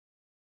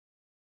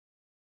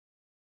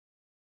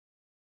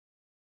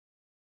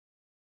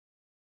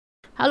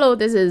Hello,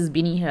 this is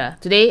Bini here.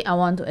 Today I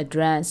want to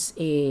address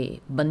a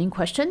burning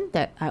question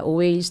that I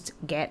always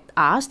get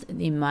asked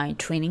in my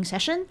training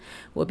session,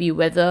 will be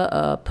whether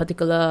a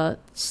particular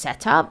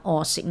setup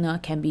or signal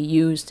can be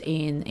used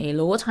in a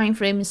lower time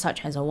frame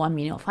such as a 1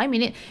 minute or 5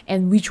 minute,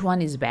 and which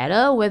one is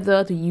better,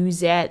 whether to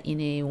use that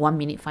in a 1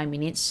 minute, 5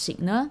 minute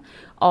signal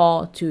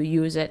or to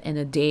use it in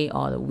a day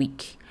or a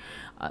week.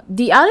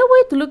 The other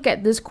way to look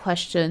at this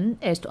question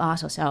is to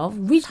ask yourself,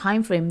 which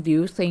time frame do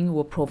you think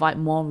will provide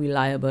more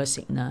reliable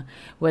signal,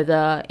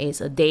 whether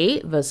it's a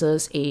day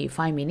versus a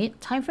 5 minute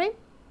time frame?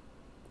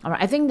 All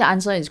right, I think the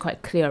answer is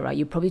quite clear, right?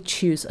 You probably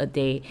choose a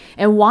day.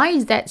 And why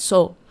is that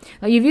so?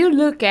 Now, if you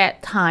look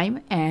at time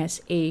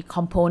as a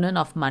component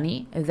of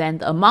money, then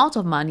the amount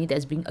of money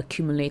that's being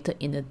accumulated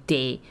in a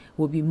day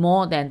will be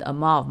more than the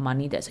amount of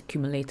money that's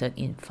accumulated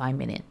in 5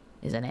 minutes,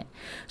 isn't it?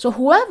 So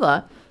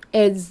whoever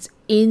is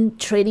in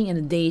trading in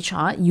a day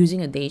chart,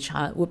 using a day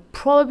chart, would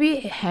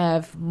probably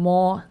have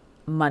more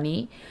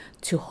money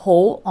to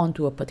hold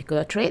onto a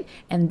particular trade,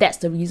 and that's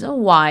the reason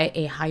why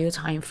a higher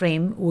time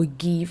frame will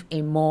give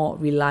a more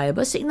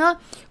reliable signal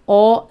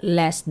or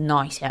less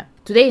noise here.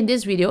 Today in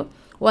this video,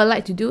 what I'd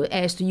like to do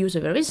is to use a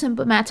very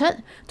simple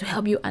method to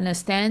help you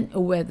understand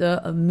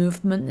whether a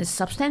movement is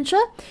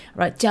substantial,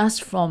 right,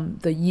 just from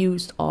the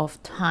use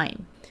of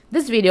time.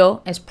 This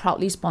video is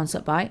proudly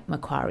sponsored by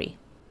Macquarie.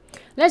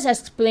 Let's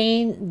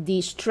explain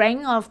the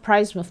strength of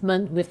price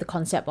movement with the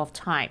concept of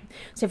time.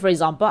 So for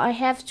example, I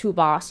have two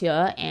bars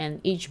here and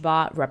each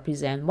bar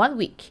represents 1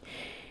 week.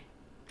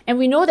 And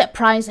we know that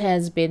price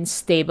has been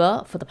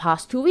stable for the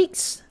past 2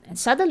 weeks. And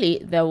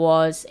suddenly there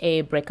was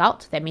a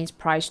breakout. That means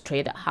price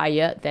traded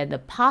higher than the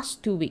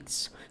past 2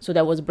 weeks. So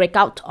there was a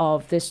breakout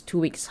of this 2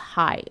 weeks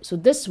high. So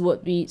this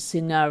would be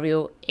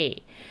scenario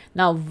A.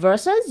 Now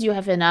versus you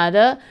have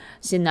another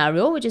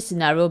scenario, which is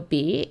scenario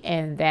B,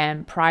 and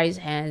then price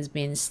has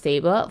been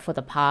stable for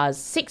the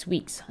past 6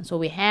 weeks. So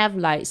we have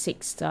like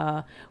 6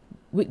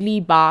 weekly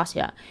bars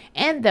here,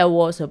 and there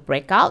was a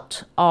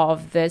breakout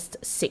of this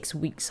 6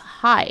 weeks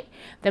high.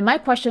 Then my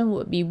question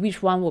would be,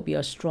 which one will be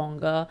a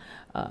stronger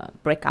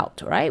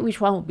breakout, right? Which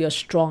one would be a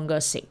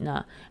stronger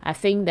signal? I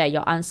think that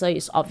your answer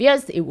is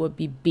obvious. It would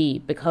be B,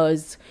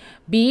 because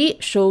B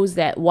shows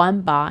that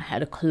one bar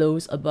had a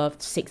close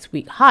above 6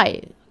 week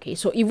high. Okay,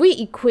 so if we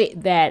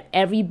equate that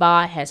every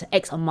bar has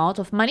X amount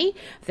of money,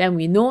 then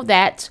we know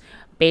that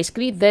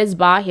basically this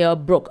bar here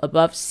broke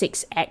above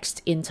 6x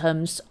in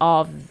terms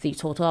of the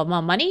total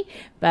amount of money,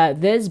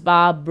 but this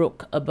bar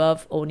broke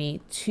above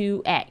only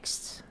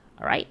 2x.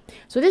 All right,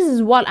 so this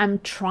is what I'm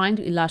trying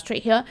to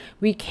illustrate here.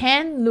 We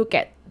can look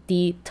at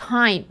the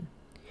time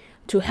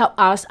to help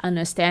us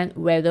understand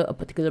whether a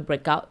particular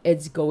breakout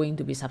is going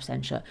to be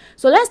substantial.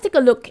 So let's take a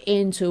look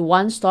into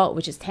one stock,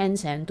 which is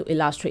Tencent, to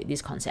illustrate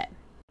this concept.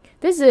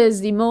 This is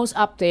the most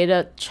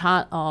updated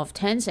chart of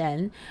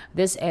Tencent.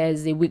 This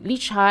is the weekly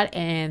chart,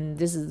 and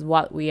this is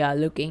what we are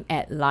looking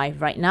at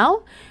live right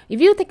now. If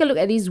you take a look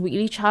at this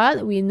weekly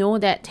chart, we know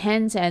that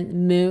Tencent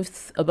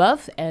moves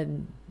above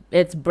and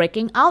it's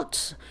breaking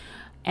out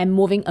and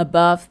moving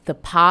above the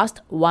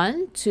past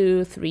 1,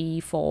 2, 3,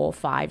 4,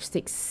 5,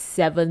 6,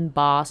 7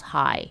 bars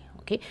high.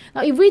 Okay,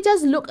 now if we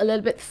just look a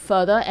little bit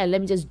further, and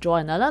let me just draw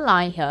another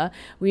line here,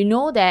 we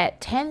know that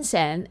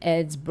Tencent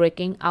is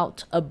breaking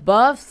out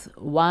above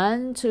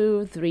 1,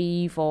 2,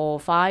 3, 4,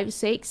 5,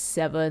 6,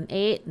 7,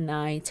 8,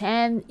 9,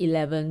 10,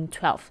 11,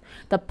 12,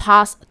 the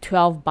past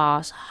 12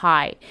 bars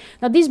high.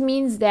 Now this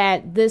means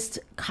that this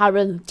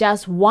current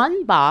just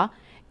one bar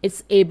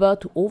is able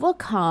to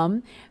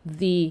overcome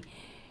the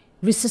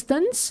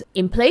resistance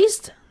in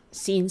place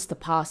since the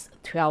past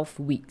 12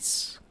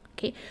 weeks.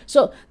 Okay,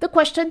 so the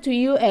question to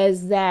you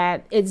is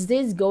that, is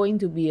this going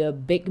to be a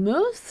big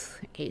move?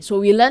 Okay, so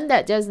we learned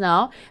that just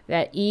now,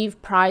 that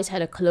if price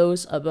had a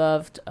close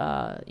above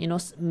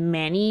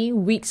many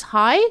weeks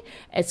high,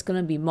 it's going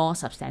to be more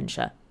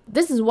substantial.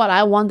 This is what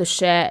I want to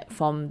share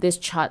from this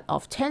chart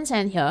of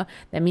Tencent here.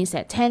 That means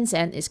that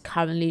Tencent is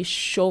currently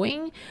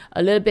showing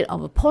a little bit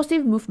of a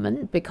positive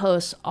movement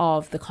because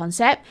of the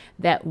concept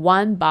that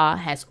one bar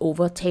has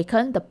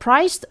overtaken the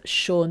price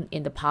shown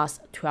in the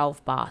past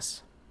 12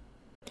 bars.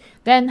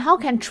 Then how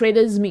can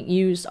traders make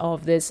use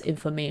of this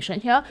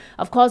information here?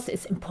 Of course,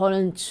 it's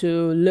important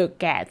to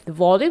look at the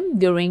volume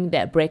during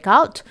that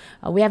breakout.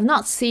 We have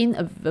not seen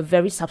a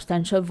very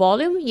substantial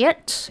volume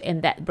yet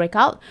in that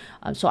breakout.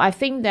 So I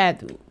think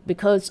that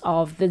because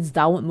of this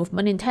downward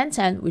movement in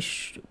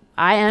Tencent,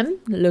 I am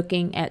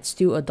looking at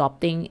still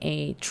adopting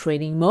a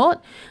trading mode.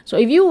 So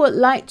if you would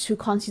like to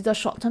consider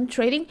short-term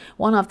trading,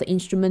 one of the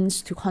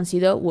instruments to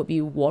consider would be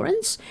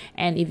warrants.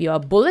 And if you are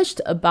bullish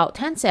about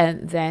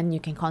Tencent, then you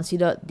can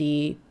consider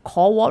the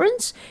call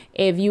warrants.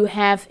 If you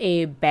have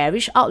a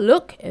bearish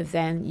outlook,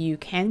 then you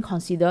can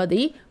consider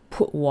the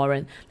put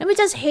warrant. Let me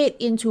just head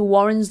into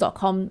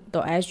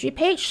warrants.com.sg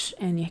page,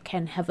 and you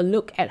can have a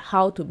look at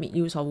how to make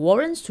use of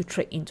warrants to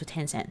trade into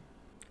Tencent.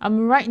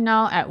 I'm right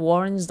now at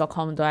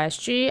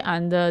warrants.com.sg.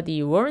 Under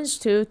the warrants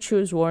to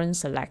choose warrant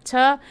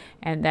selector,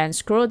 and then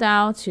scroll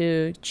down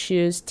to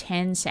choose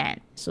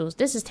Tencent. So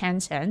this is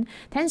Tencent.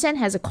 Tencent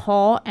has a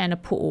call and a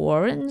put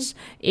warrants.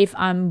 If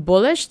I'm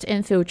bullish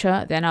in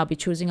future, then I'll be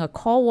choosing a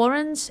call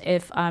warrants.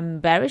 If I'm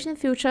bearish in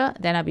future,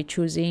 then I'll be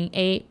choosing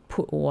a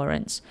put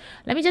warrants.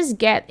 Let me just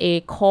get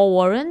a call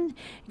warrant.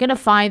 You're gonna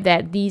find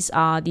that these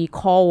are the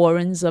call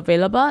warrants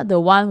available. The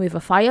one with a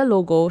fire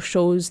logo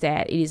shows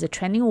that it is a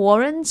trending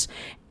warrants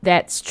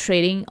that's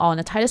trading on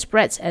a tighter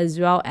spreads as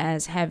well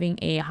as having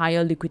a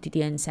higher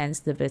liquidity and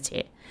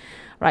sensitivity.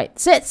 Right,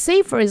 so let's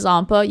say for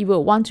example, you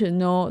will want to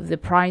know the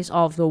price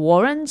of the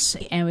warrants,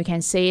 and we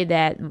can say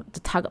that the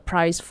target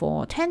price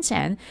for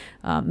Tencent,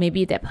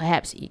 maybe that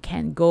perhaps it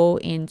can go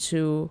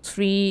into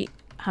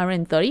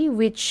 330,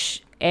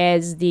 which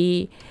as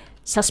the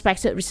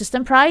suspected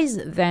resistance price.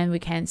 Then we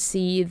can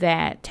see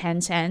that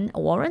Tencent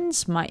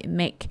warrants might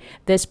make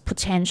this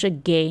potential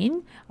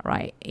gain,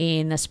 right,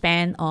 in a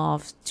span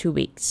of 2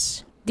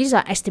 weeks. These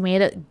are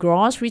estimated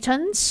gross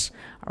returns,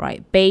 all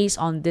right, based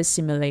on this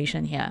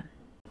simulation here.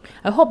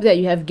 I hope that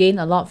you have gained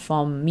a lot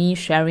from me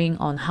sharing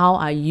on how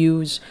I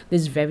use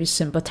this very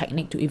simple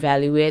technique to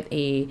evaluate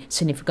a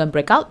significant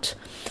breakout.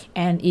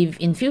 And if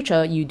in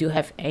future you do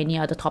have any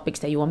other topics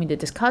that you want me to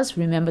discuss,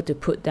 remember to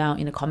put down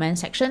in the comment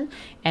section,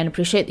 and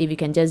appreciate if you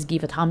can just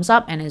give a thumbs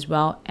up and as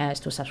well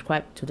as to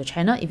subscribe to the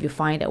channel if you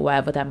find that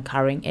whatever that I'm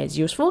covering is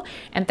useful.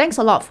 And thanks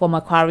a lot for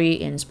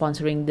Macquarie in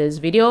sponsoring this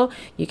video.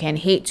 You can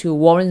head to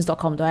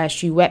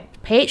warrants.com.sg web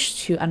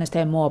page to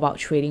understand more about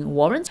trading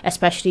warrants,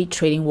 especially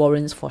trading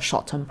warrants for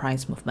short-term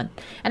price movement.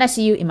 And I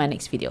see you in my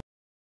next video.